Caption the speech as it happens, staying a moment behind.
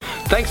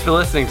Thanks for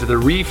listening to the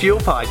Refuel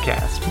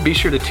Podcast. Be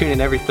sure to tune in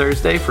every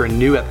Thursday for a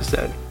new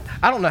episode.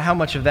 I don't know how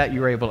much of that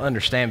you were able to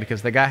understand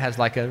because the guy has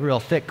like a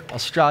real thick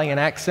Australian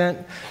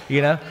accent,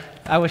 you know.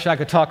 I wish I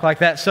could talk like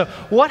that. So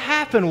what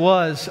happened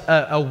was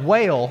a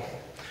whale,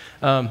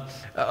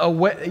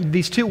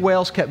 these two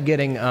whales kept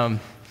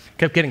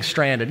getting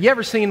stranded. You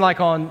ever seen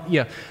like on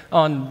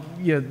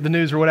the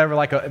news or whatever,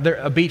 like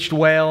a beached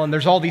whale, and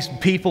there's all these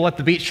people at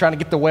the beach trying to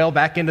get the whale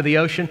back into the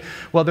ocean?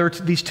 Well, there were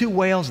these two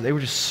whales. They were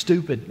just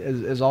stupid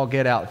as all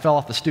get out. Fell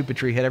off the stupid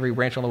tree, hit every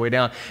branch on the way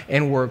down,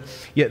 and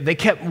they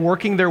kept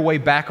working their way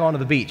back onto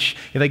the beach.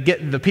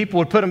 The people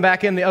would put them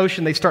back in the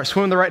ocean. They start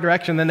swimming the right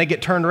direction, then they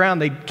get turned around.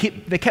 They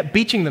kept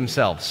beaching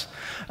themselves.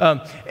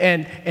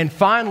 And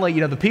finally,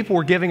 the people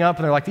were giving up,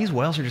 and they're like, these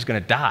whales are just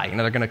going to die.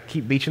 They're going to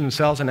keep beaching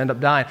themselves and end up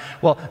dying.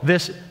 Well,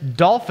 this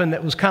dolphin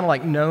that was kind of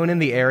like known in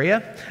the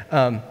area,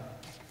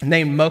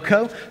 named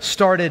Moko,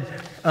 started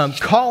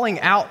calling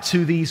out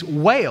to these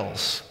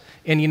whales.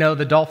 And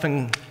the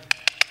dolphin,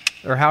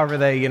 or however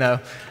they,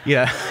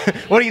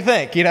 what do you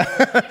think?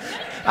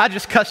 I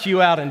just cussed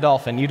you out in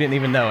dolphin. You didn't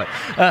even know it.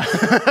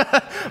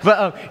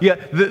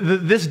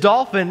 This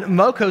dolphin,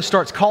 Moko,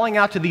 starts calling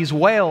out to these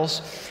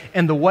whales,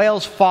 and the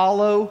whales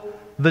follow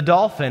the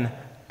dolphin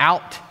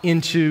out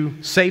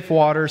into safe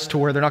waters to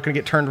where they're not going to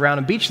get turned around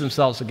and beach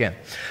themselves again.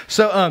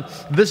 So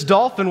this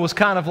dolphin was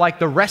kind of like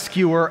the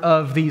rescuer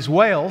of these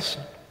whales,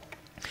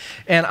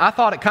 and I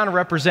thought it kind of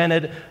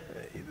represented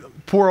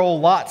poor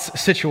old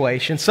Lot's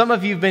situation. Some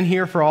of you have been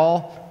here for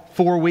all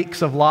 4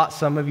 weeks of Lot,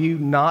 some of you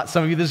not.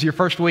 Some of you, this is your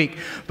first week.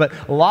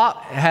 But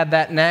Lot had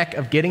that knack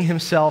of getting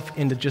himself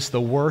into just the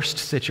worst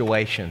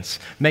situations,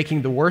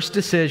 making the worst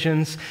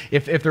decisions.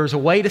 If there was a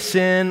way to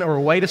sin or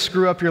a way to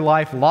screw up your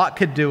life, Lot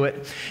could do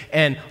it.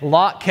 And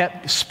Lot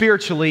kept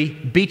spiritually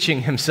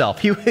beaching himself.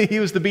 He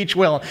was the beach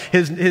whale.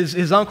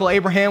 His uncle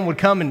Abraham would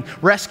come and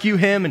rescue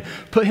him and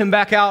put him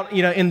back out,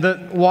 in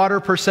the water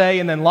per se,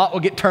 and then Lot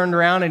would get turned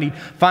around and he'd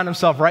find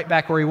himself right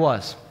back where he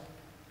was.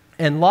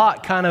 And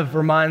Lot kind of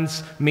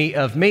reminds me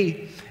of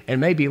me, and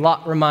maybe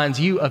Lot reminds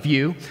you of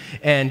you.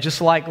 And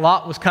just like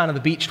Lot was kind of the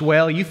beached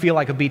whale, you feel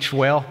like a beached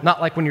whale. Not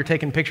like when you're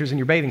taking pictures in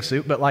your bathing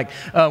suit, but like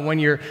when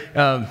you're...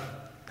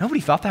 nobody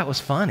thought that was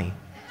funny.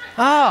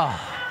 Oh,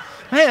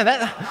 man,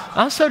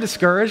 I'm so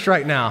discouraged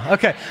right now.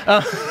 Okay.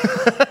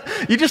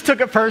 You just took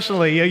it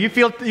personally. You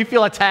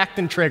feel attacked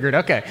and triggered.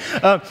 Okay.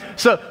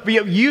 So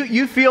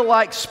you feel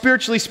like,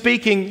 spiritually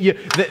speaking,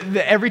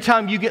 every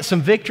time you get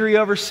some victory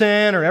over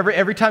sin, or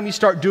every time you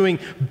start doing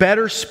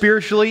better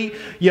spiritually,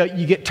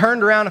 you get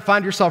turned around and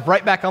find yourself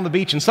right back on the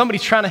beach, and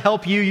somebody's trying to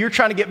help you. You're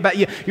trying to get back.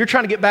 You're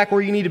trying to get back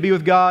where you need to be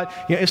with God.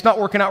 It's not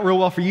working out real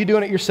well for you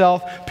doing it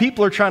yourself.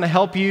 People are trying to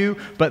help you,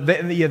 but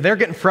they're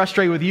getting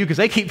frustrated with you because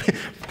they keep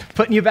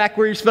putting you back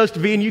where you're supposed to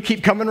be, and you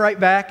keep coming right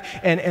back.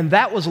 And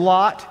that was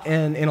Lot,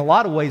 and in a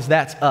lot of ways,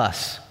 that's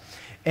us.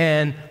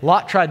 And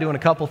Lot tried doing a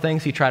couple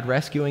things. He tried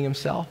rescuing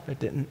himself. It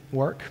didn't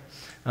work.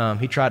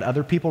 He tried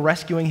other people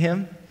rescuing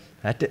him.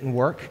 That didn't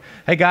work.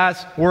 Hey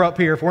guys, we're up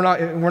here. If we're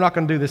not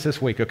going to do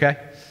this week, okay?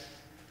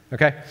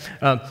 Okay?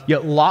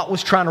 Lot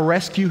was trying to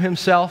rescue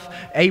himself.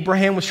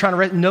 Abraham was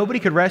trying to nobody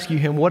could rescue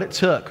him. What it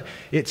took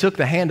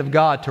the hand of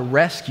God to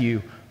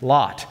rescue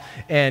Lot.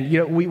 And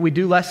we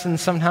do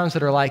lessons sometimes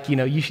that are like,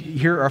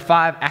 here are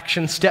 5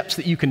 action steps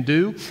that you can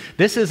do.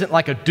 This isn't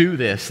like a do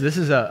this. This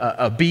is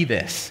a be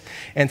this.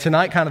 And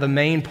tonight, kind of the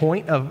main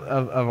point of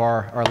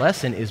our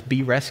lesson is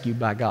be rescued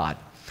by God.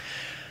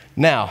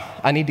 Now,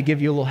 I need to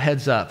give you a little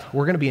heads up.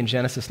 We're going to be in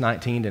Genesis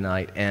 19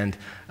 tonight, and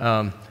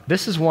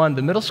this is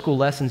the middle school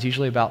lesson's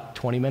usually about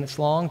 20 minutes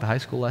long. The high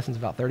school lesson's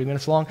about 30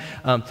 minutes long.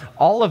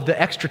 All of the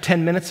extra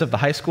 10 minutes of the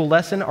high school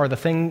lesson are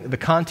the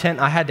content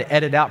I had to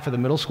edit out for the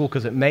middle school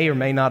because it may or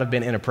may not have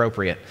been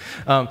inappropriate.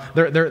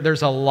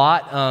 There's a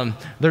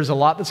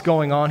lot that's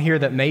going on here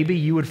that maybe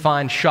you would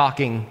find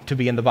shocking to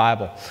be in the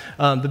Bible.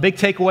 The big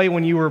takeaway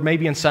when you were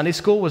maybe in Sunday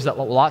school was that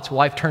Lot's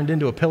wife turned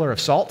into a pillar of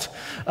salt.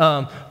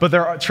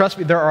 But trust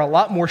me, there are a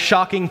lot more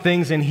shocking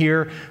things in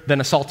here than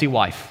a salty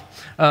wife.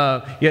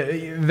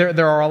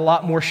 There are a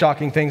lot more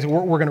shocking things.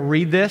 We're going to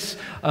read this,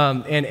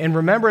 and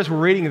remember as we're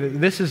reading,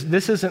 this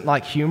isn't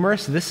like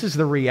humorous. This is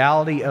the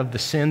reality of the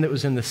sin that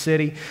was in the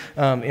city.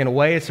 In a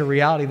way, it's a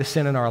reality of the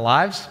sin in our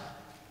lives.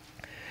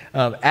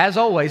 As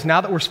always,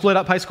 now that we're split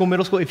up high school,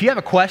 middle school, if you have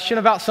a question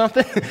about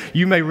something,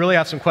 you may really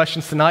have some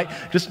questions tonight.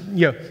 Just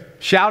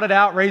shout it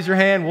out, raise your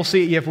hand. We'll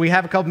see if we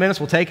have a couple minutes.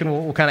 We'll take and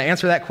we'll kind of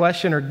answer that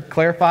question or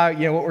clarify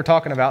what we're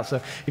talking about.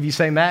 So if you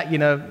say, Matt,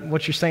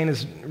 what you're saying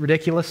is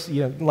ridiculous,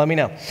 let me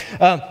know.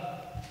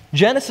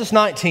 Genesis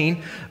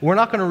 19, we're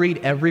not going to read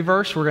every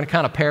verse. We're going to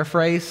kind of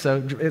paraphrase.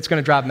 So it's going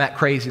to drive Matt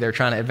crazy there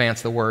trying to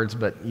advance the words.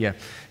 But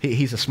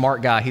he's a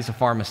smart guy. He's a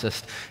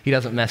pharmacist. He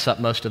doesn't mess up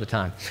most of the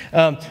time.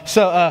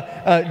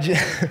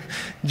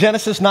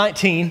 Genesis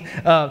 19,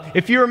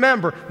 if you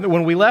remember,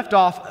 when we left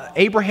off,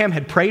 Abraham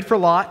had prayed for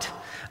Lot.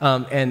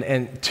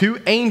 And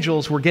 2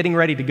 angels were getting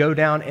ready to go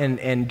down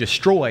and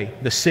destroy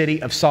the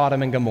city of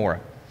Sodom and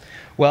Gomorrah.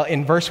 Well,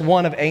 in verse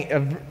 1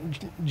 of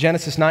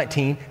Genesis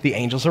 19, the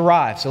angels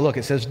arrive. So look,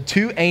 it says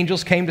 2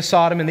 angels came to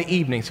Sodom in the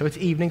evening. So it's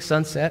evening,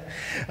 sunset.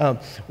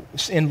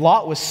 And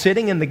Lot was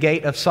sitting in the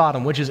gate of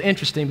Sodom, which is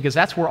interesting because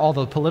that's where all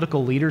the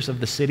political leaders of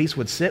the cities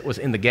would sit, was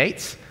in the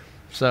gates.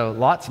 So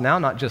Lot's now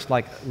not just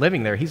like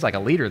living there, he's like a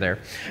leader there.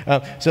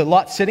 So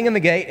Lot's sitting in the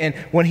gate, and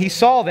when he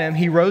saw them,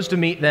 he rose to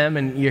meet them.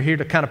 And you're here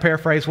to kind of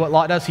paraphrase what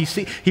Lot does.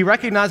 He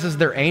recognizes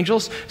they're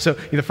angels. So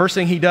the first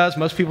thing he does,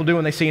 most people do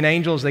when they see an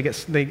angel, is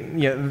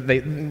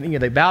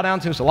they bow down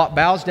to him. So Lot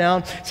bows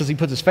down, says he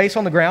puts his face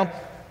on the ground.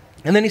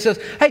 And then he says,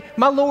 "Hey,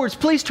 my lords,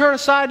 please turn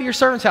aside to your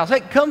servant's house.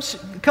 Hey, come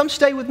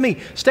stay with me.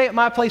 Stay at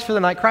my place for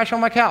the night. Crash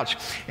on my couch."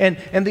 And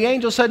the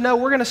angel said, "No,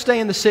 we're going to stay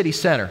in the city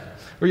center.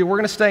 We're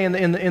going to stay in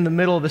the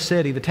middle of the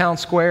city, the town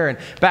square." And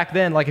back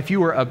then, like if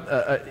you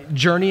were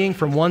journeying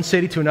from one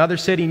city to another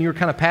city and you were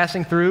kind of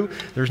passing through,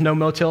 there's no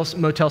Motel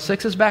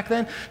 6s back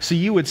then. So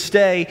you would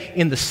stay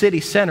in the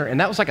city center,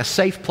 and that was like a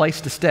safe place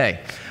to stay.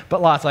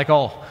 But Lot's like,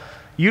 "Oh,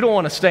 you don't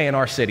want to stay in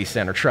our city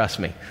center, trust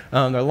me.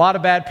 There are a lot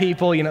of bad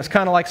people. It's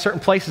kind of like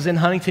certain places in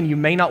Huntington you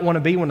may not want to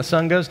be when the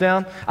sun goes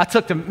down." I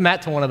took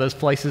Matt to one of those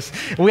places.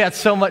 We had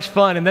so much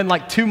fun. And then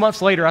like 2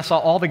 months later, I saw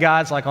all the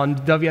guys like on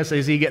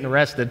WSAZ getting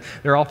arrested.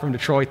 They're all from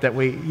Detroit I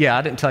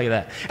didn't tell you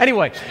that.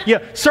 Anyway,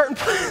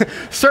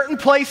 certain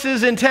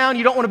places in town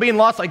you don't want to be in.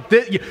 Lots like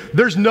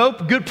there's no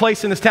good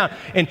place in this town.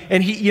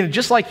 And he,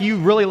 just like you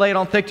really lay it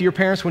on thick to your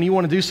parents when you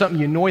want to do something,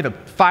 you annoy the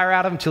fire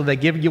out of them until they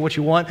give you what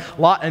you want.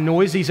 Lot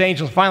annoys these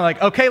angels. Finally,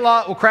 like, "Okay,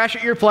 Lot, we'll crash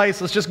at your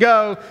place. Let's just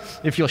go.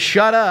 If you'll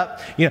shut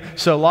up."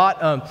 So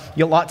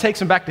Lot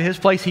takes him back to his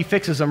place. He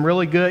fixes them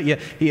really good.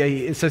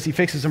 It says he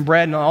fixes them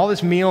bread and all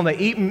this meal. And they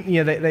eat.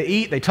 They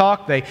eat. They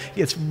talk.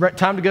 It's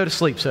time to go to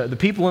sleep. So the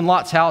people in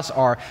Lot's house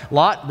are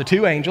Lot, the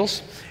 2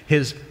 angels,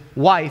 his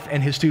wife,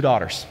 and his 2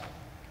 daughters.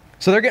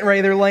 So they're getting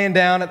ready. They're laying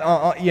down in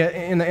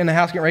the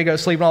house, getting ready to go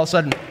to sleep. And all of a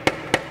sudden,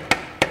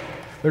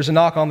 there's a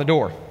knock on the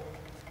door.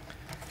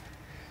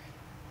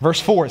 Verse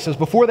 4, it says,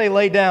 "Before they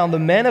lay down, the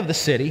men of the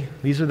city,"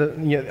 these are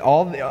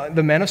all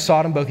the men of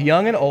Sodom, both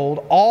young and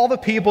old, all the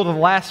people to the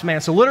last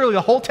man. So literally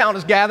the whole town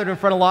is gathered in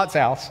front of Lot's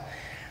house.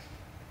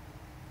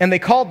 And they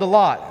called to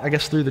Lot, I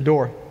guess through the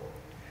door,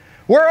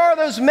 "Where are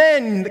those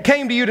men that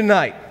came to you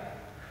tonight?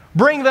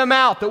 Bring them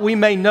out that we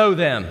may know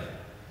them."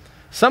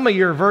 Some of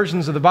your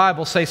versions of the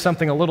Bible say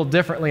something a little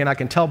differently, and I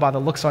can tell by the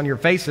looks on your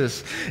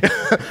faces.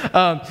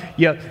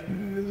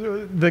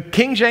 The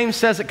King James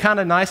says it kind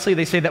of nicely.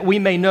 They say that we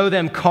may know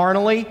them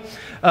carnally.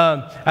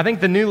 I think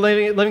the New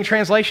Living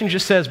Translation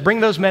just says,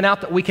 "Bring those men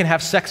out that we can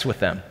have sex with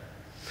them."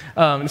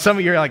 And some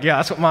of you are like, "Yeah,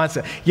 that's what mine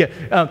said."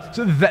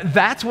 So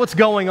that's what's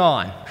going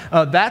on.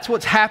 That's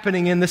what's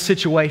happening in this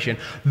situation.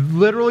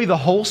 Literally the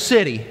whole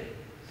city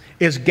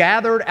is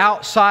gathered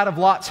outside of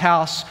Lot's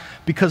house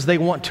because they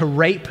want to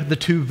rape the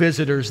 2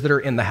 visitors that are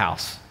in the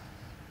house.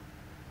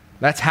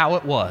 That's how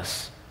it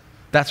was.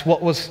 That's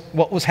what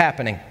was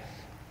happening.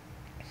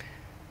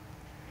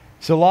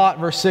 So Lot,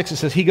 verse 6, it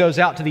says he goes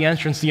out to the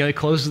entrance, he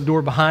closes the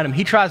door behind him.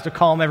 He tries to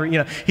calm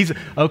he's,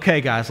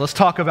 "Okay, guys, let's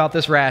talk about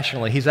this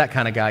rationally." He's that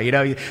kind of guy,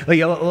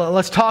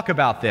 let's talk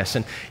about this.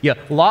 And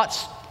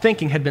Lot's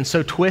thinking had been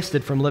so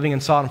twisted from living in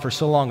Sodom for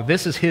so long.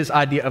 This is his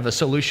idea of a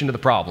solution to the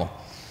problem.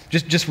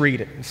 Just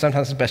read it.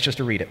 Sometimes it's best just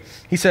to read it.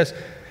 He says,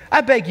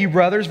 "I beg you,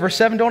 brothers," verse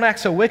 7, "don't act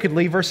so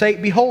wickedly." Verse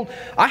 8, "Behold,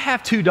 I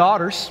have 2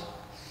 daughters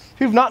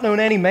who have not known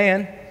any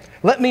man.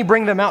 Let me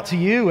bring them out to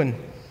you and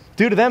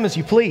do to them as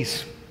you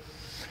please.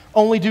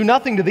 Only do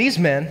nothing to these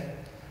men,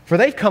 for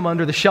they've come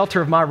under the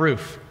shelter of my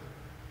roof."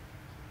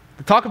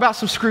 Talk about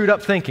some screwed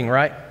up thinking,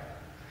 right?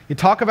 You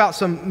talk about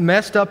some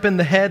messed up in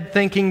the head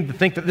thinking, to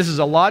think that this is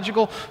a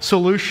logical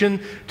solution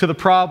to the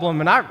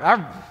problem. And I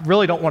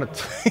really don't want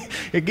to,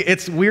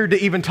 it's weird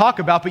to even talk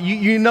about, but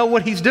you know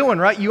what he's doing,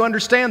 right? You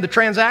understand the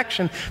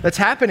transaction that's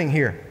happening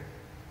here.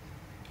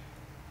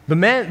 The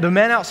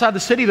men outside the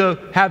city, though,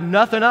 have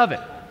nothing of it.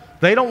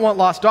 They don't want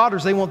Lot's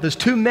daughters. They want those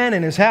 2 men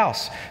in his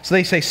house. So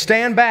they say,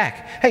 "Stand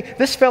back. Hey,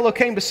 this fellow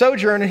came to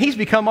sojourn and he's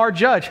become our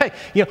judge. Hey,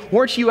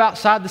 weren't you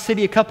outside the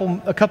city a couple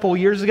of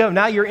years ago?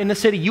 Now you're in the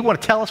city. You want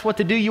to tell us what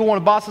to do? You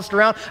want to boss us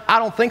around?" "I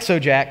don't think so,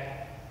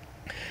 Jack."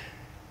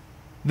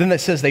 Then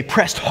it says they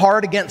pressed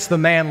hard against the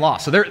man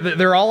Lot. So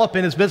they're all up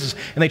in his business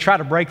and they try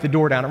to break the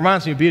door down. It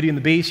reminds me of Beauty and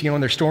the Beast,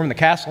 when they're storming the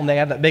castle and they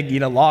have that big,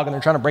 log and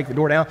they're trying to break the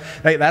door down.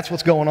 Hey, that's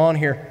what's going on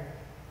here.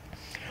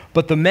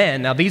 But the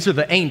men, now these are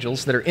the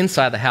angels that are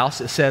inside the house.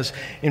 It says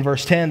in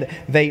verse 10,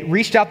 they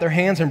reached out their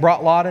hands and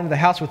brought Lot into the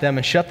house with them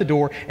and shut the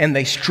door, and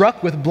they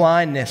struck with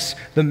blindness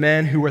the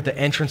men who were at the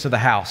entrance of the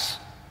house.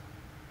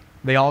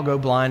 They all go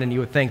blind, and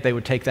you would think they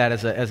would take that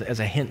as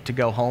a hint to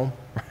go home.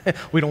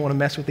 We don't want to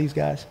mess with these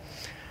guys.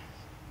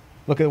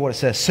 Look at what it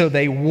says. "So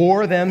they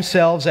wore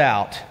themselves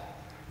out,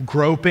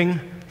 groping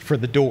for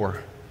the door."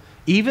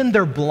 Even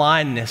their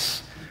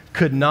blindness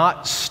could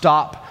not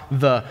stop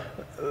the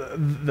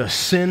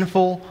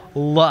sinful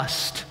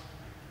lust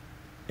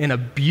and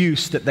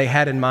abuse that they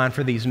had in mind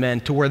for these men,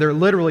 to where they're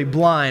literally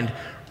blind,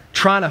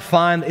 trying to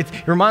find, it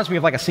reminds me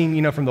of like a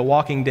scene, from The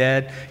Walking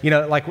Dead.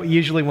 Like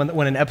usually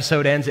when an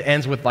episode ends, it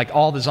ends with like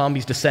all the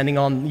zombies descending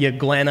on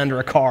Glenn under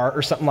a car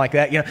or something like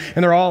that,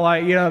 and they're all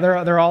like,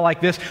 they're all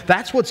like this.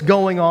 That's what's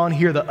going on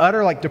here, the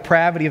utter like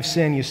depravity of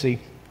sin, you see.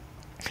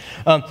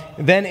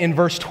 Then in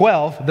verse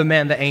 12,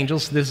 the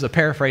angels, this is a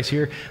paraphrase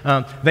here,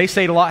 they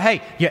say to Lot,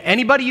 hey,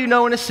 anybody you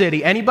know in a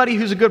city, anybody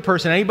who's a good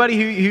person, anybody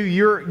who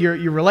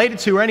you're related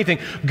to or anything,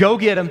 go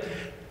get them.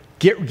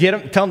 Get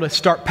them, tell them to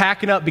start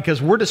packing up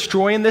because we're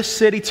destroying this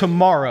city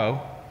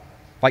tomorrow.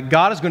 Like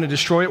God is going to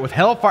destroy it with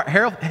hell,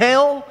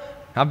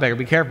 I better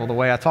be careful the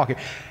way I talk here.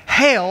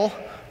 Hail,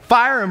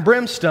 fire, and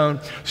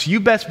brimstone, so you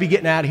best be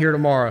getting out of here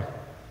tomorrow.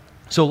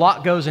 So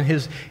Lot goes, and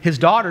his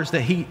daughters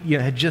that he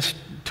had just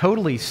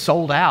totally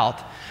sold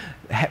out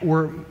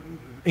were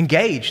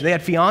engaged. They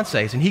had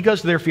fiancés, and he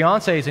goes to their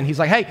fiancés, and he's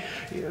like, hey,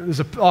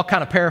 there's all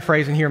kind of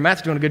paraphrasing here.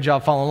 Matt's doing a good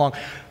job following along.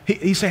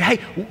 He's saying,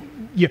 hey,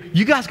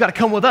 you guys got to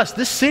come with us.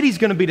 This city's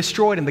going to be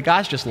destroyed, and the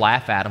guys just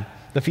laugh at him.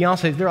 The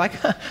fiancés, they're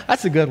like,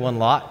 that's a good one,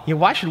 Lot.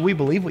 Why should we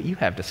believe what you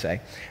have to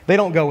say? They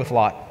don't go with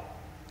Lot.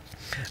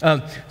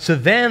 So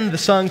then the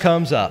sun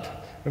comes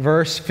up.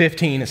 Verse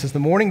 15, it says, the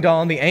morning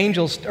dawned, the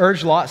angels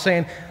urged Lot,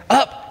 saying,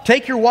 up,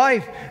 take your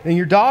wife and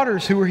your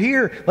daughters who are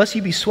here, lest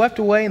you be swept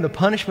away in the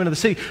punishment of the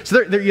city.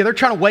 So they're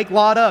trying to wake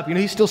Lot up.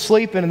 He's still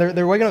sleeping, and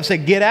they're waking up and say,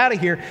 get out of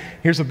here.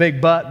 Here's a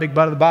big but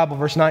of the Bible.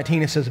 Verse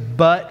 19, it says,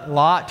 but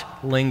Lot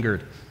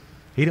lingered.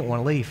 He didn't want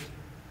to leave.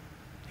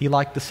 He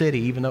liked the city,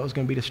 even though it was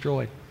going to be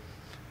destroyed.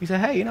 He said,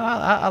 hey,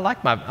 I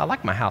like my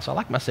house. I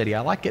like my city. I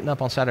like getting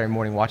up on Saturday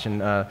morning watching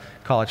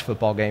college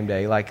football game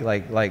day, like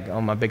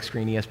on my big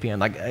screen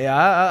ESPN.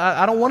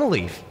 I don't want to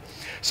leave.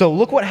 So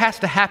look what has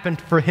to happen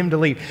for him to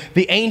leave.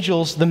 The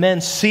angels, the men,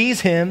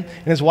 seize him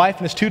and his wife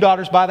and his two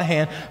daughters by the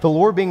hand, the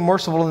Lord being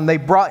merciful, and they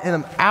brought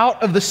him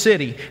out of the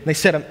city. And they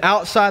set him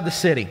outside the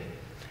city.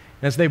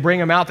 And as they bring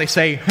him out, they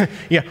say,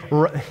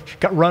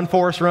 run,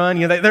 Forrest, run.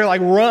 They're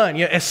like, run,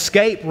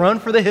 escape, run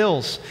for the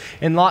hills.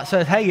 And Lot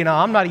says, hey,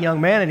 I'm not a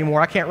young man anymore.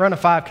 I can't run a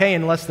 5K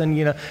in less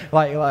than,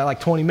 like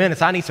 20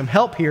 minutes. I need some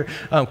help here.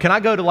 Can I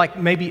go to like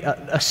maybe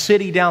a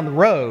city down the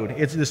road?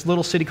 It's this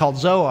little city called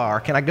Zoar.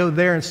 Can I go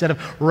there instead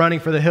of running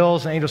for the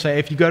hills? And angels say,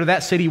 if you go to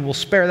that city, we'll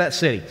spare that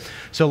city.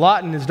 So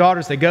Lot and his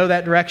daughters, they go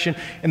that direction.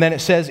 And then it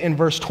says in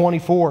verse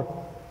 24,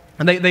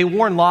 and they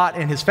warn Lot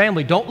and his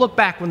family, don't look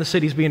back when the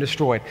city's being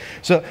destroyed.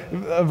 So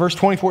verse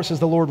 24 says,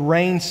 the Lord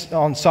rains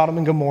on Sodom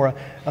and Gomorrah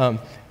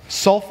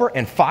sulfur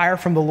and fire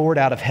from the Lord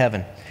out of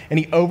heaven. And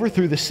he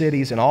overthrew the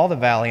cities and all the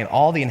valley and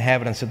all the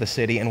inhabitants of the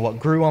city and what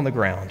grew on the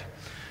ground.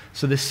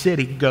 So the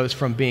city goes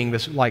from being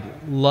this like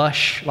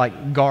lush,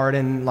 like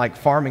garden, like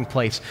farming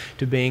place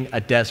to being a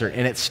desert.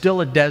 And it's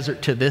still a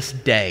desert to this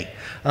day.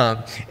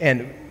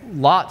 And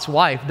Lot's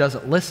wife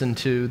doesn't listen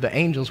to the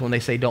angels when they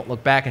say don't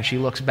look back, and she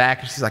looks back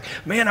and she's like,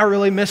 man, I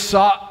really miss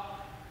Sodom.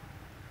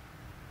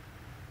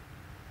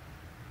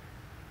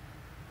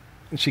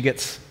 And she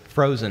gets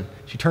frozen.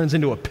 She turns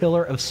into a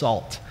pillar of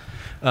salt.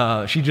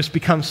 She just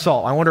becomes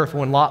salt. I wonder if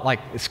when Lot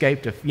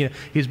escaped, if he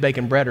was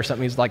baking bread or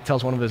something, he's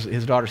tells one of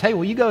his daughters, hey,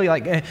 will you go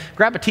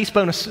grab a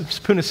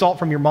spoon of salt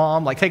from your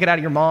mom, take it out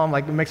of your mom,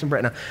 make some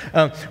bread.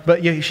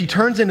 But she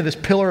turns into this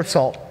pillar of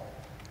salt.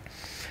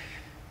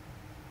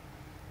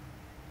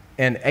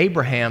 And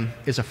Abraham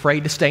is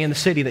afraid to stay in the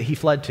city that he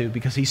fled to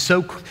because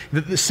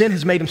the sin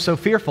has made him so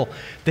fearful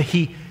that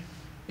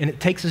and it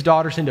takes his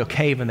daughters into a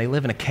cave, and they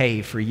live in a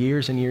cave for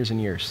years and years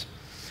and years.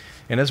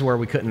 And this is where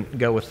we couldn't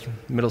go with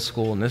middle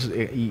school, and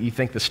you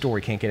think the story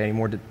can't get any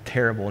more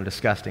terrible and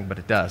disgusting, but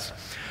it does.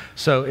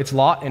 So it's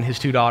Lot and his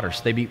two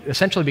daughters. They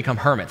essentially become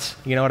hermits.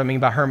 You know what I mean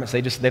by hermits?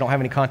 They don't have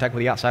any contact with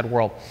the outside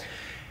world.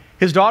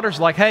 His daughter's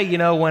like, hey,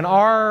 when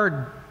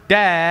our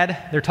dad,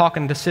 they're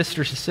talking to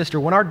sister,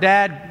 when our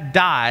dad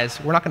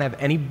dies, we're not going to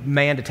have any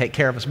man to take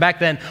care of us. Back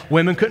then,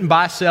 women couldn't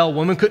buy, sell,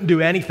 women couldn't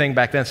do anything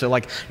back then. So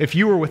if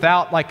you were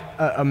without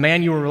a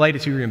man you were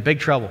related to, you were in big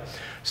trouble.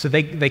 So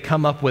they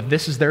come up with,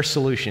 this is their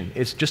solution.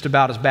 It's just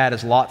about as bad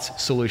as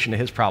Lot's solution to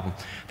his problem.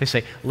 They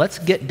say, let's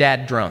get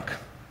dad drunk.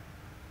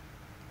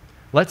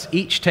 Let's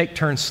each take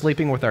turns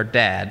sleeping with our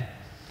dad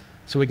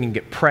so we can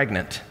get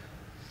pregnant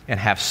and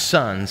have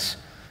sons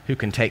who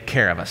can take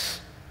care of us.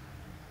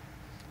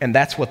 And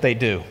that's what they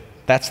do.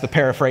 That's the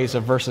paraphrase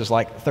of verses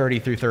 30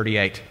 through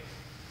 38.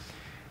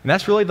 And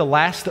that's really the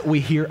last that we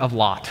hear of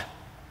Lot.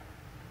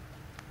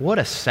 What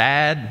a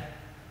sad,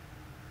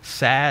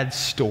 sad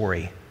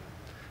story.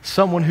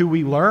 Someone who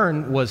we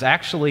learn was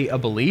actually a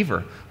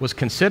believer, was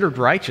considered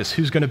righteous,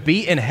 who's going to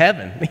be in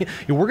heaven.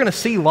 We're going to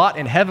see Lot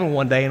in heaven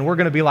one day, and we're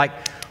going to be like,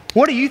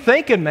 what are you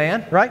thinking,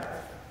 man? Right?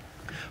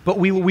 But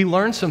we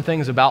learned some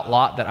things about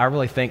Lot that I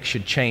really think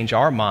should change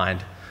our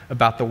mind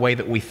about the way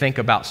that we think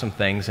about some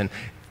things. And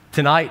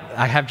tonight,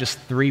 I have just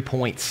 3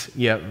 points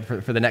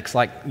for the next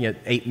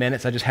 8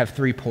 minutes. I just have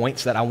 3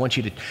 points that I want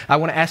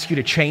to ask you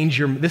to change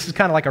this is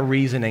kind of like a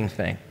reasoning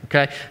thing,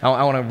 okay?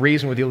 I want to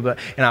reason with you a little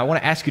bit, and I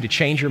want to ask you to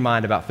change your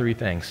mind about 3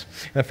 things.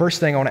 And the first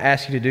thing I want to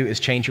ask you to do is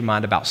change your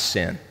mind about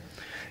sin.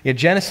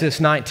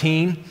 Genesis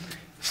 19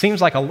 seems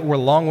like we're a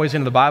long ways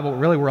into the Bible, but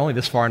really we're only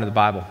this far into the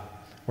Bible.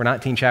 We're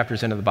 19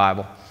 chapters into the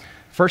Bible.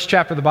 First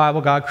chapter of the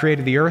Bible, God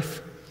created the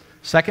earth.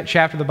 Second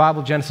chapter of the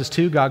Bible, Genesis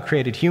 2, God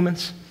created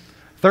humans.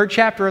 Third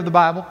chapter of the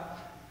Bible,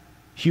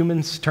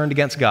 humans turned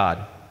against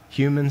God.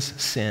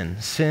 Humans sin.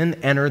 Sin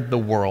entered the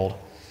world.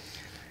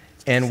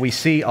 And we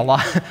see a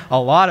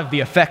lot of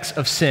the effects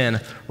of sin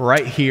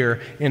right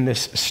here in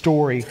this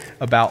story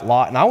about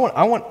Lot. And I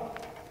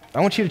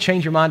want you to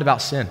change your mind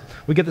about sin.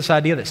 We get this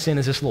idea that sin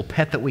is this little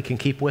pet that we can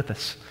keep with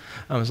us,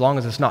 as long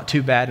as it's not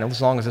too bad and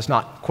as long as it's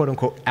not, quote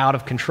unquote, out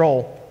of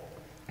control.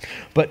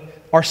 But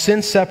our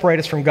sins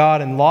separate us from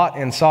God, and Lot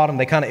and Sodom,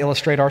 they kind of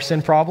illustrate our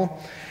sin problem.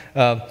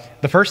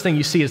 The first thing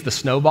you see is the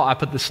snowball. I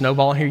put the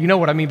snowball in here. You know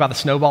what I mean by the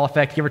snowball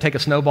effect? You ever take a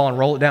snowball and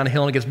roll it down a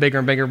hill and it gets bigger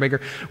and bigger and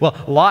bigger? Well,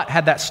 Lot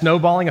had that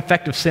snowballing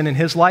effect of sin in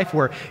his life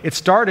where it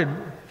started,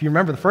 if you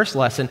remember the first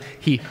lesson,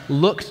 he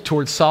looked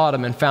towards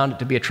Sodom and found it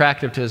to be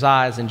attractive to his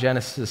eyes in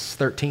Genesis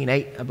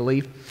 13:8, I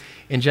believe.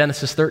 In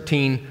Genesis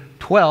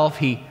 13:12,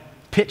 he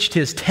pitched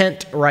his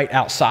tent right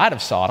outside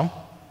of Sodom.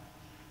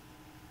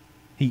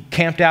 He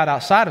camped out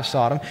outside of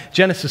Sodom.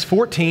 Genesis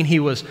 14, he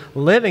was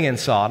living in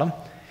Sodom.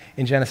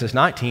 In Genesis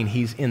 19,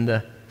 he's in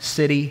the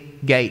city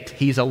gate.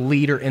 He's a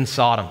leader in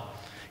Sodom.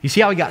 You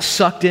see how he got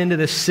sucked into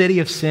this city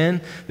of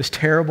sin, this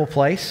terrible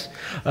place?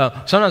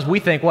 Sometimes we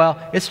think,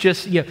 well,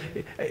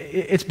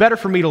 it's better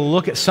for me to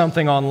look at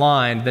something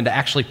online than to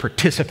actually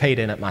participate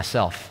in it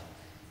myself.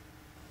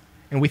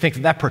 And we think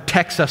that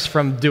protects us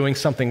from doing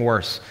something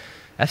worse.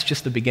 That's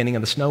just the beginning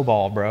of the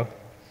snowball, bro.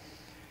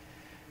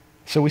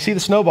 So we see the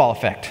snowball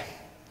effect.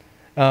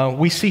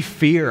 We see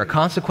fear. A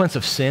consequence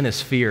of sin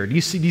is fear. Do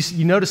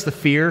you notice the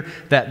fear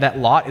that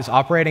Lot is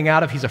operating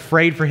out of? He's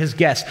afraid for his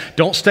guests.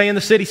 Don't stay in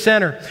the city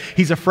center.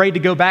 He's afraid to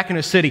go back in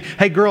his city.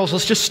 Hey, girls,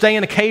 let's just stay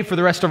in a cave for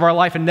the rest of our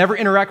life and never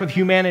interact with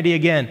humanity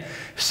again.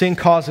 Sin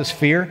causes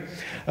fear.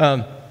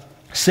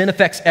 Sin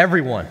affects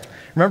everyone.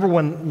 Remember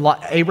when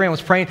Abraham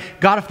was praying,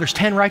 God, if there's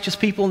 10 righteous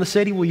people in the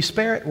city, will you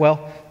spare it?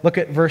 Well, look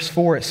at verse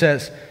 4. It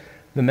says,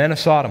 the men of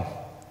Sodom,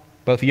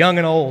 both young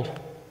and old,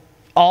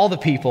 all the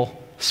people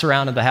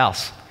surrounded the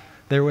house.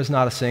 There was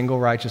not a single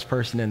righteous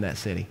person in that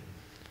city.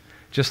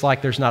 Just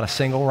like there's not a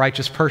single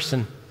righteous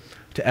person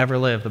to ever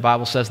live. The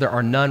Bible says there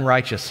are none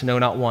righteous, no,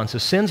 not one. So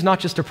sin's not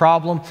just a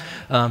problem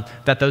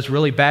that those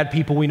really bad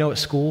people we know at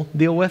school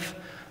deal with.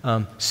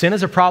 Sin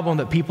is a problem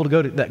that people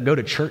that go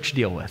to church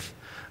deal with.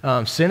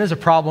 Sin is a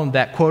problem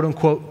that, quote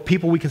unquote,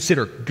 people we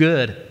consider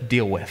good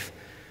deal with.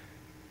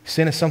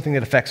 Sin is something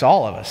that affects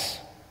all of us.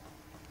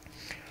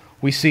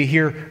 We see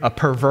here a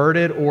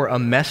perverted or a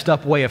messed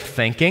up way of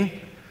thinking.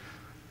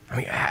 I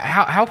mean,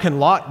 how can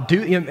Lot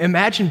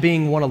imagine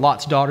being one of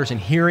Lot's daughters and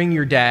hearing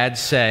your dad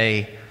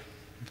say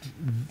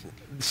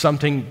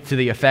something to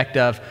the effect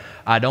of,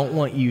 I don't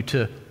want you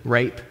to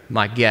rape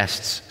my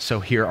guests, so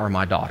here are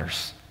my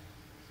daughters.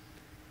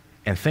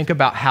 And think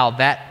about how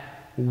that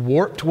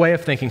warped way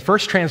of thinking,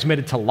 first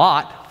transmitted to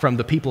Lot from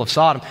the people of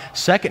Sodom,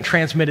 second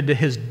transmitted to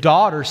his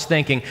daughters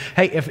thinking,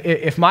 hey,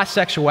 if my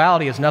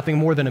sexuality is nothing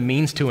more than a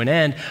means to an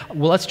end,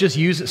 well, let's just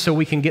use it so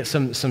we can get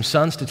some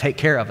sons to take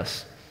care of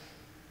us.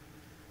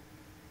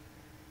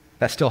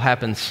 That still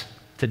happens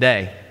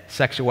today.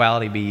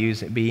 Sexuality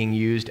being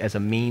used as a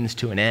means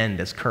to an end,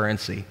 as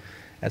currency,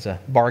 as a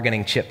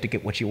bargaining chip to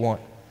get what you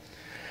want.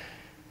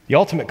 The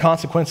ultimate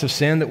consequence of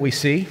sin that we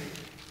see,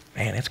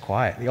 man, it's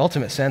quiet. The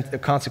ultimate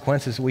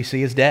consequences we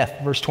see is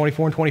death. Verse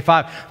 24 and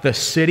 25, the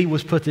city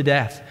was put to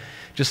death.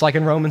 Just like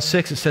in Romans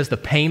 6, it says the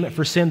payment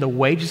for sin, the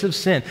wages of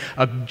sin.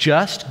 A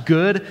just,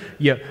 good,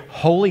 yet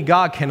holy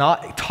God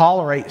cannot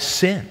tolerate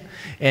sin.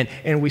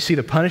 And we see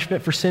the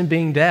punishment for sin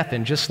being death.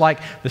 And just like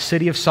the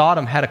city of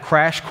Sodom had a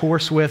crash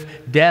course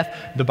with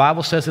death, the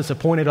Bible says it's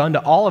appointed unto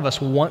all of us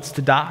once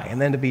to die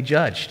and then to be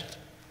judged.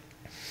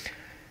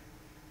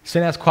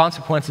 Sin has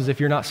consequences if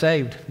you're not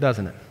saved,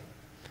 doesn't it?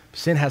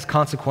 Sin has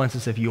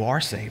consequences if you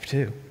are saved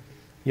too.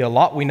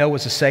 Lot we know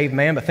was a saved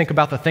man, but think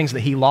about the things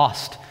that he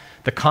lost.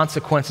 The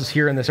consequences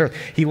here in this earth.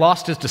 He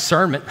lost his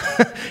discernment.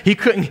 He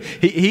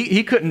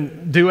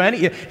couldn't do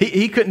any.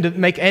 He couldn't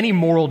make any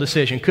moral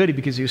decision, could he?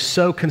 Because he was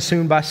so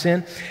consumed by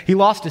sin. He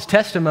lost his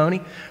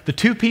testimony. The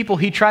two people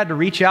he tried to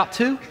reach out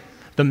to,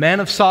 the men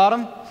of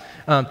Sodom,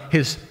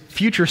 his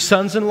future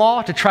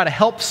sons-in-law, to try to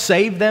help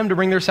save them to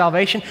bring their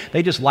salvation,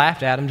 they just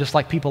laughed at him, just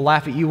like people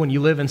laugh at you when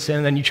you live in sin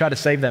and then you try to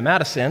save them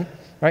out of sin.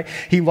 Right?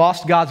 He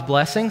lost God's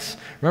blessings.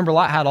 Remember,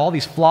 Lot had all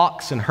these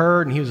flocks and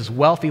herd, and he was this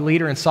wealthy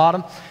leader in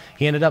Sodom.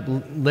 He ended up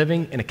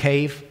living in a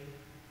cave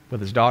with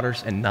his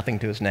daughters and nothing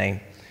to his name.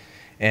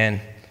 And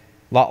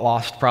Lot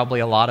lost probably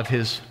a lot of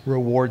his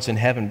rewards in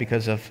heaven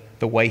because of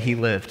the way he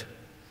lived.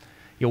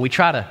 We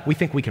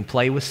think we can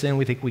play with sin.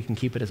 We think we can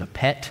keep it as a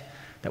pet,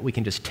 that we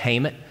can just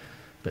tame it.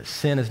 But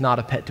sin is not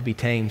a pet to be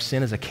tamed.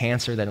 Sin is a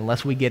cancer that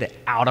unless we get it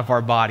out of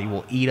our body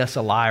will eat us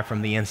alive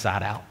from the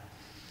inside out.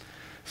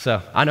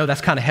 So I know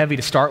that's kind of heavy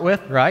to start with,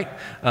 right?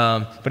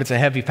 But it's a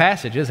heavy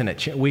passage, isn't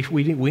it? We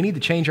need to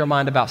change our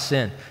mind about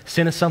sin.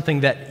 Sin is something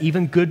that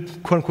even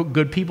good, quote-unquote,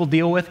 good people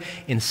deal with,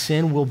 and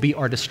sin will be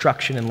our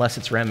destruction unless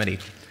it's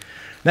remedied.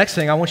 Next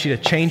thing, I want you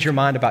to change your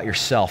mind about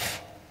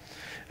yourself.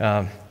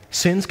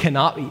 Sins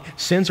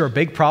are a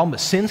big problem, but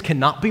sins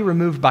cannot be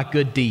removed by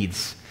good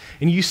deeds.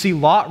 And you see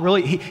Lot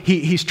really,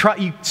 he's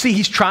trying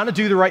to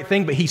do the right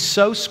thing, but he's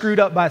so screwed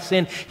up by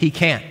sin, he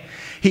can't.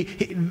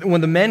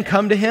 When the men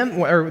come to him,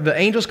 or the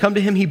angels come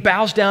to him, he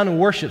bows down and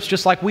worships,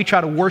 just like we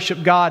try to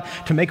worship God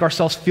to make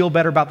ourselves feel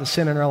better about the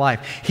sin in our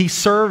life. He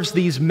serves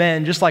these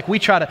men, just like we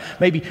try to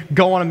maybe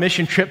go on a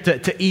mission trip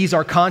to ease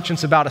our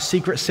conscience about a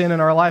secret sin in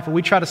our life, or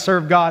we try to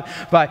serve God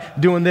by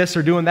doing this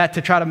or doing that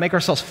to try to make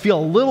ourselves feel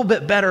a little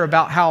bit better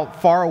about how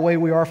far away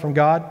we are from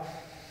God.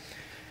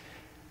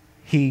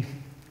 He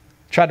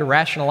tried to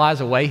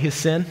rationalize away his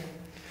sin.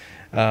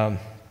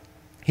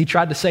 He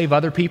tried to save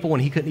other people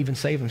when he couldn't even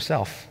save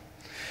himself.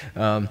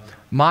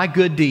 My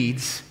good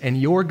deeds and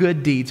your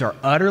good deeds are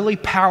utterly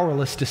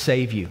powerless to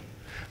save you.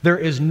 There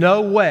is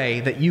no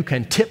way that you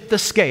can tip the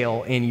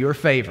scale in your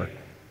favor.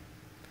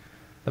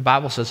 The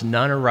Bible says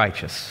none are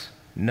righteous.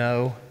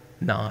 No,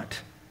 not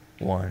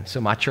one.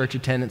 So my church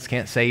attendance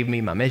can't save me.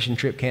 My mission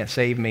trip can't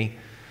save me.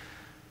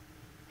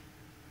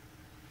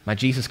 My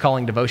Jesus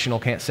Calling devotional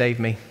can't save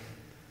me.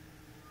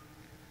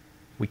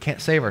 We can't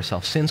save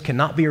ourselves. Sins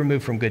cannot be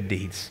removed from good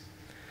deeds.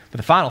 But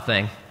the final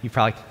thing, you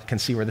probably can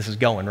see where this is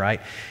going, right?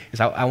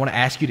 Is I want to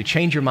ask you to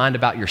change your mind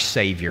about your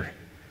Savior.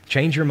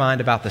 Change your mind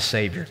about the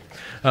Savior.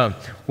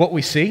 What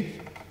we see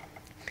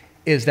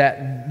is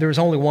that there was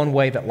only one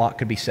way that Lot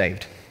could be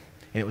saved,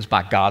 and it was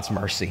by God's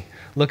mercy.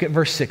 Look at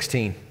verse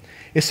 16.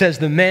 It says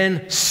the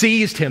men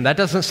seized him. That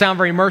doesn't sound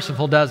very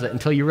merciful, does it?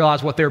 Until you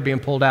realize what they were being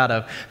pulled out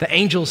of. The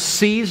angels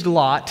seized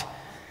Lot,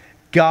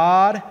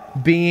 God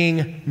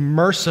being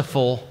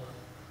merciful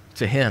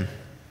to him.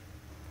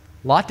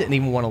 Lot didn't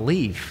even want to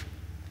leave.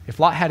 If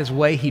Lot had his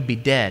way, he'd be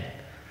dead.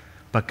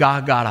 But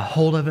God got a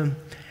hold of him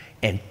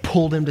and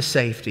pulled him to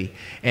safety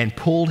and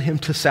pulled him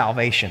to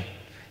salvation.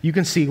 You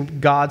can see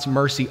God's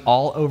mercy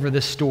all over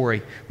this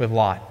story with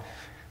Lot.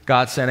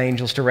 God sent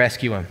angels to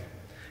rescue him.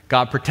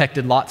 God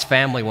protected Lot's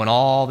family when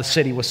all the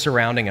city was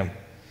surrounding him.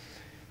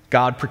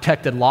 God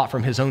protected Lot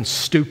from his own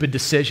stupid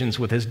decisions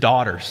with his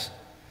daughters.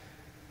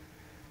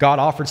 God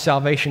offered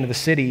salvation to the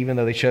city even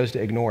though they chose to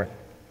ignore it.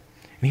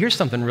 And here's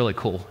something really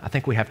cool. I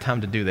think we have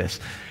time to do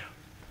this.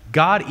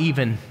 God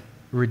even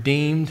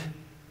redeemed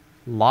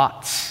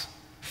Lot's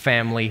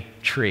family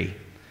tree.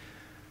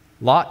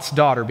 Lot's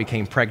daughter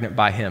became pregnant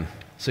by him,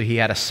 so he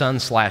had a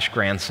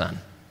son/grandson.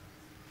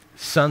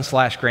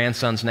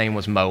 Son/grandson's name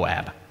was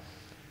Moab.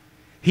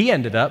 He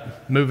ended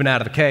up moving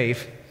out of the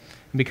cave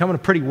and becoming a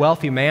pretty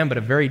wealthy man, but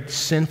a very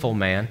sinful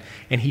man,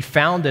 and he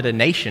founded a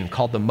nation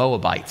called the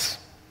Moabites.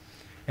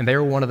 And they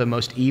were one of the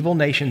most evil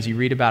nations you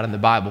read about in the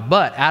Bible.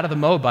 But out of the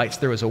Moabites,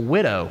 there was a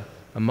widow,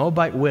 a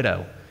Moabite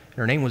widow, and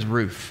her name was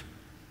Ruth.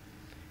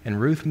 And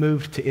Ruth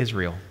moved to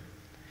Israel.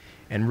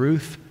 And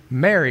Ruth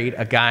married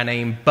a guy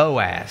named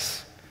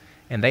Boaz.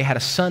 And they had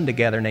a son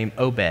together named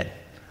Obed.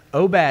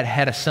 Obed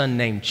had a son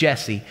named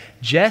Jesse.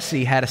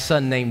 Jesse had a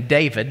son named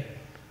David,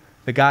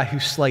 the guy who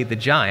slayed the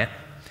giant.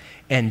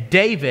 And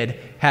David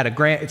had a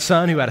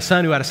grandson who had a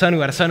son who had a son who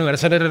had a son who had a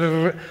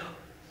son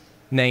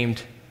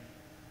named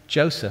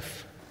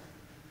Joseph,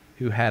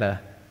 who had a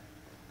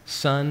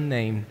son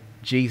named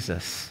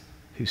Jesus,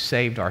 who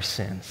saved our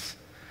sins.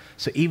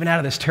 So even out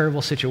of this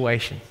terrible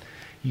situation,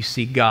 you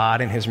see God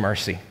and his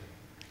mercy.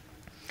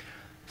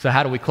 So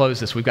how do we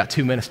close this? We've got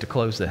 2 minutes to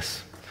close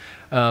this.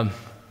 I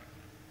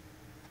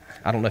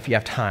don't know if you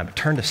have time, but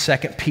turn to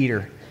 2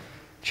 Peter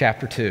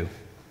chapter 2.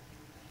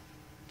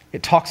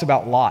 It talks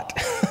about Lot.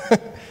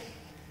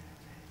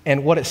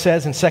 And what it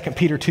says in 2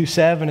 Peter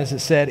 2:7 is it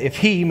said, if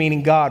he,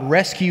 meaning God,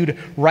 rescued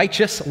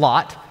righteous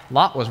Lot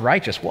was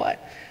righteous, what?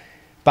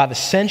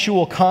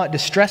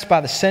 Distressed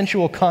by the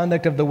sensual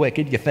conduct of the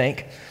wicked, you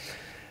think.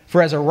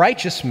 For as a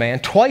righteous man,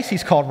 twice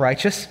he's called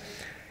righteous,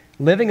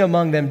 living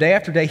among them day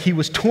after day, he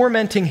was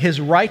tormenting his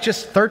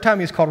righteous, third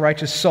time he's called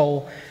righteous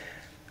soul,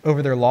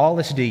 over their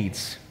lawless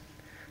deeds.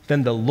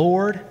 Then the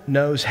Lord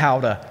knows how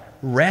to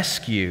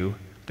rescue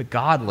the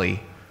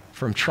godly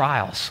from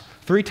trials.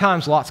 3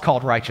 times Lot's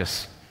called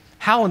righteous.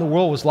 How in the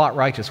world was Lot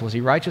righteous? Was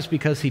he righteous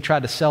because he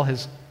tried to sell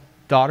his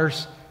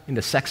daughters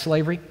into sex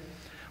slavery?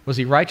 Was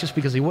he righteous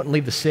because he wouldn't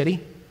leave the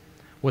city?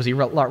 Was he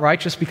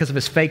righteous because of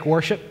his fake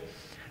worship?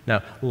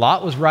 No,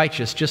 Lot was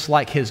righteous just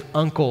like his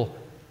uncle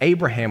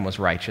Abraham was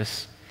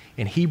righteous.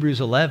 In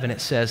Hebrews 11 it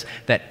says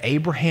that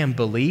Abraham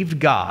believed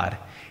God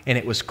and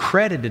it was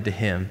credited to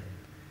him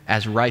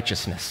as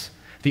righteousness.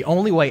 The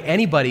only way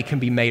anybody can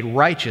be made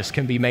righteous,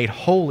 can be made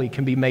holy,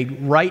 can be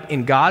made right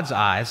in God's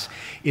eyes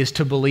is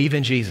to believe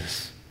in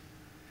Jesus.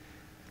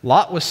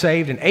 Lot was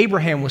saved and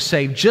Abraham was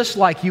saved just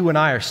like you and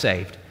I are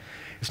saved.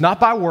 It's not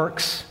by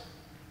works,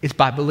 it's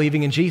by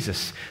believing in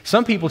Jesus.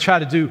 Some people try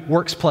to do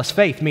works plus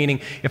faith, meaning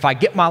if I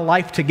get my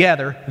life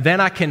together, then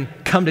I can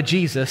come to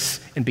Jesus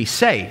and be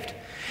saved.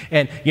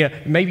 And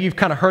maybe you've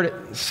kind of heard it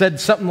said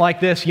something like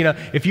this.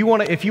 If you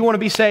want to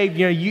be saved,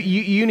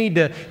 you need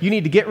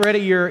to get rid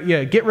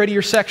of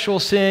your sexual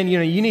sin.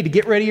 You need to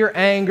get rid of your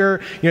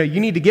anger. You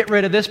need to get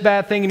rid of this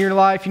bad thing in your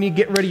life. You need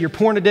to get rid of your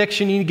porn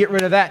addiction. You need to get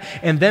rid of that,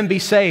 and then be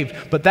saved.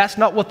 But that's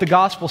not what the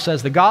gospel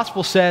says. The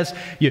gospel says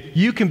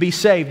you can be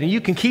saved, and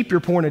you can keep your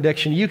porn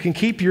addiction. You can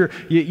keep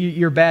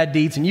your bad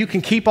deeds, and you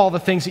can keep all the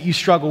things that you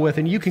struggle with,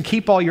 and you can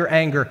keep all your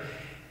anger.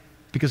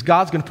 Because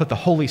God's going to put the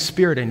Holy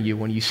Spirit in you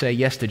when you say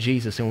yes to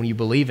Jesus and when you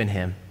believe in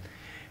Him.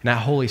 And that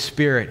Holy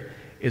Spirit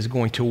is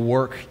going to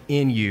work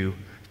in you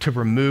to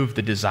remove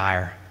the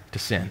desire to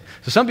sin.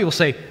 So some people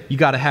say you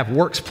got to have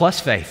works plus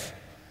faith.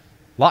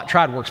 Lot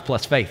tried works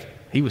plus faith.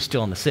 He was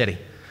still in the city.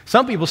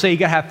 Some people say you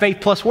got to have faith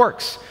plus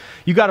works.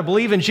 You got to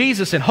believe in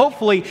Jesus, and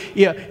hopefully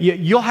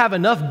you'll have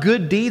enough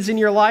good deeds in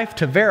your life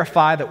to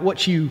verify that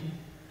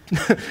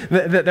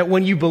that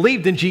when you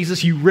believed in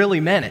Jesus, you really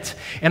meant it.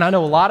 And I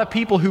know a lot of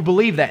people who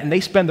believe that, and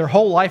they spend their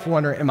whole life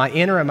wondering, am I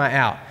in or am I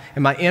out?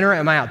 Am I in or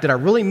am I out? Did I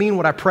really mean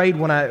what I prayed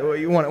when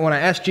I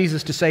asked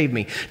Jesus to save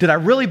me? Did I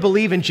really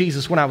believe in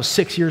Jesus when I was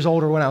 6 years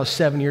old or when I was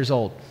 7 years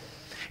old?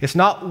 It's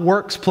not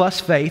works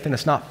plus faith, and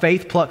it's not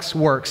faith plus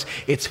works.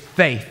 It's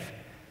faith.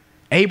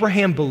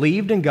 Abraham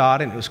believed in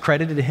God, and it was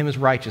credited to him as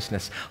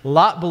righteousness.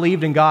 Lot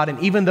believed in God, and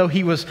even though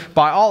he was,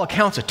 by all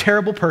accounts, a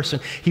terrible person,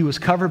 he was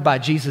covered by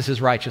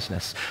Jesus'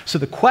 righteousness. So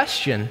the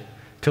question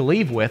to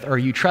leave with, are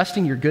you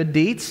trusting your good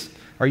deeds?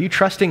 Are you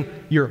trusting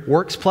your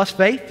works plus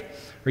faith?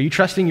 Are you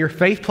trusting your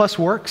faith plus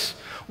works?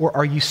 Or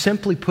are you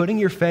simply putting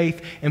your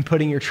faith and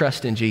putting your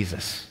trust in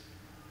Jesus?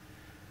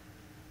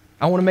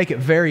 I want to make it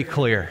very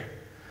clear.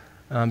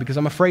 Because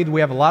I'm afraid we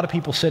have a lot of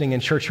people sitting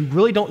in church who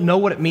really don't know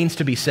what it means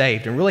to be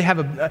saved and really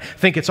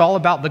think it's all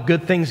about the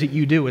good things that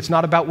you do. It's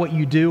not about what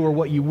you do or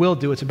what you will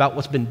do. It's about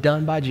what's been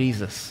done by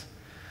Jesus.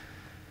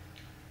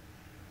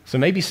 So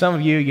maybe some of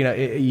you,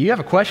 you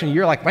have a question.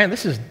 You're like, man,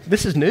 this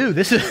is new.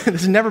 This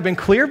has never been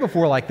clear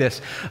before like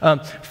this.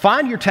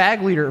 Find your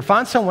tag leader or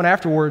find someone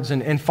afterwards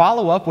and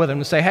follow up with them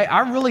and say, hey,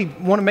 I really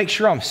want to make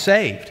sure I'm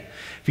saved.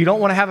 If you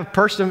don't want to have a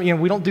person,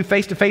 we don't do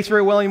face-to-face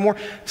very well anymore,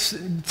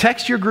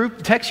 text your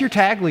group, text your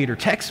tag leader,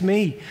 text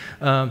me.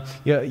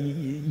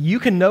 You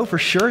can know for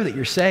sure that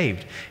you're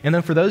saved. And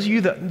then for those of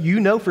you that you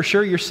know for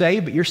sure you're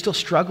saved, but you're still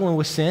struggling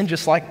with sin,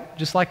 just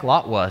like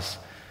Lot was.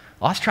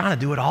 Lot's trying to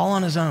do it all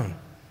on his own.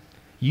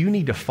 You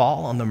need to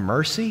fall on the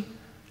mercy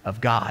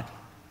of God.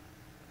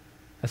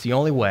 That's the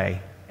only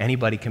way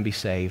anybody can be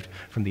saved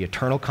from the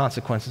eternal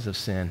consequences of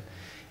sin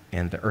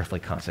and the earthly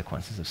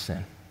consequences of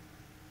sin.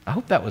 I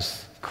hope that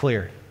was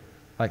clear.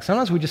 Like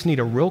sometimes we just need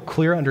a real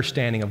clear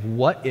understanding of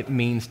what it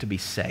means to be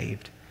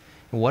saved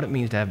and what it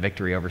means to have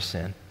victory over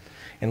sin.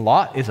 And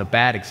Lot is a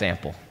bad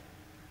example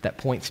that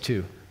points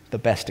to the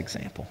best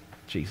example,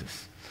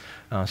 Jesus.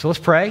 So let's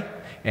pray,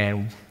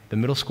 and the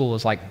middle school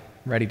is like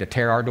ready to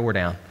tear our door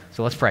down.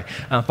 So let's pray.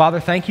 Father,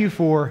 thank you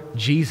for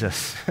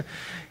Jesus.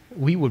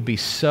 We would be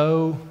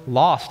so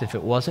lost if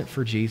it wasn't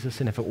for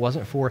Jesus and if it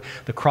wasn't for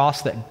the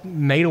cross that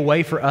made a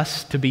way for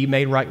us to be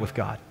made right with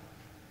God.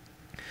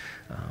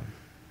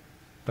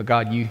 But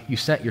God, you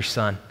sent your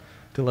Son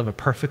to live a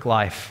perfect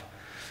life,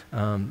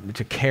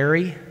 to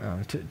carry,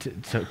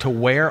 to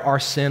wear our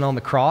sin on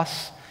the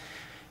cross.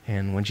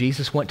 And when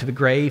Jesus went to the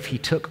grave, he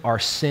took our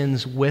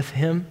sins with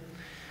him.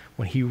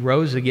 When he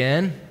rose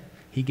again,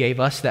 he gave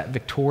us that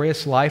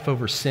victorious life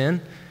over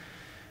sin.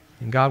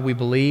 And God, we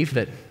believe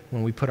that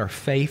when we put our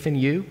faith in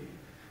you,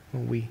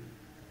 when we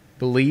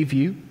believe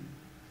you,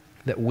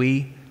 that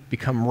we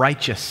become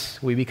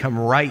righteous, we become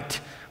right,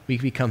 we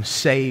become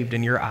saved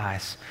in your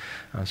eyes.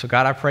 So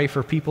God, I pray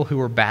for people who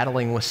are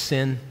battling with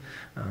sin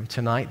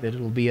tonight, that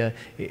it'll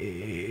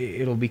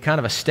be kind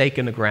of a stake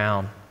in the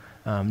ground,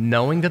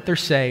 knowing that they're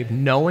saved,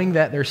 knowing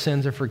that their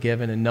sins are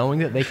forgiven, and knowing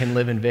that they can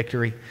live in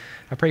victory.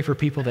 I pray for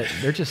people that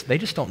they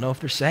just don't know if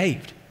they're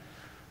saved.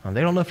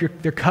 They don't know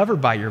if they're covered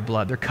by your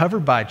blood. They're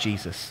covered by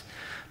Jesus.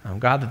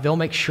 God, that they'll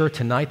make sure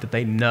tonight that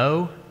they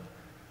know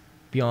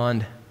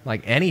beyond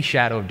like any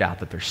shadow of doubt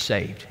that they're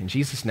saved. In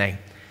Jesus' name,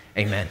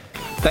 amen.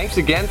 Thanks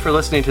again for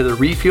listening to the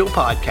Refuel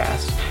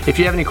Podcast. If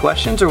you have any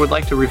questions or would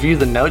like to review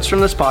the notes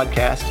from this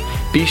podcast,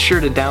 be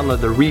sure to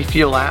download the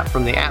Refuel app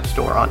from the App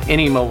Store on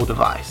any mobile device.